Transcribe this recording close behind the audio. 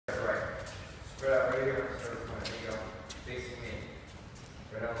show you. Start with one. There you go. Facing me.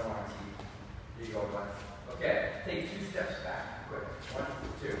 Right on the line, Steve. There you go, bud. Okay, take 2 steps back. Quick. 1,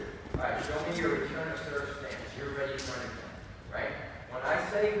 2. All right, show me your return of serve stance. You're ready to run again, right? When I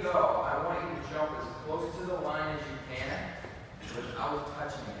say go, I want you to jump as close to the line as you can without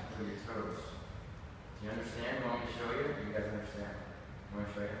touching it with your toes. Do you understand? You want me to show you? You guys understand? You want me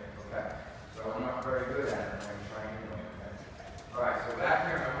to show you? Okay. So I'm not very good at it. I'm going to try anyway. Okay. All right. So back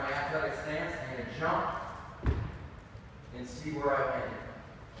here, I'm in my athletic stance. I'm going to jump and see where I land.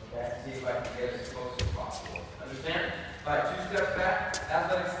 Okay. See if I can get as close as possible. Understand? All right. 2 steps back.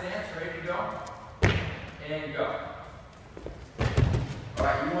 Athletic stance. Ready to go? And go. All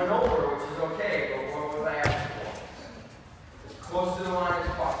right. You went over, which is okay. But what was I asking for? As close to the line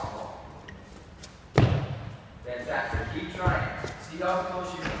as possible. Fantastic. Keep trying. See how close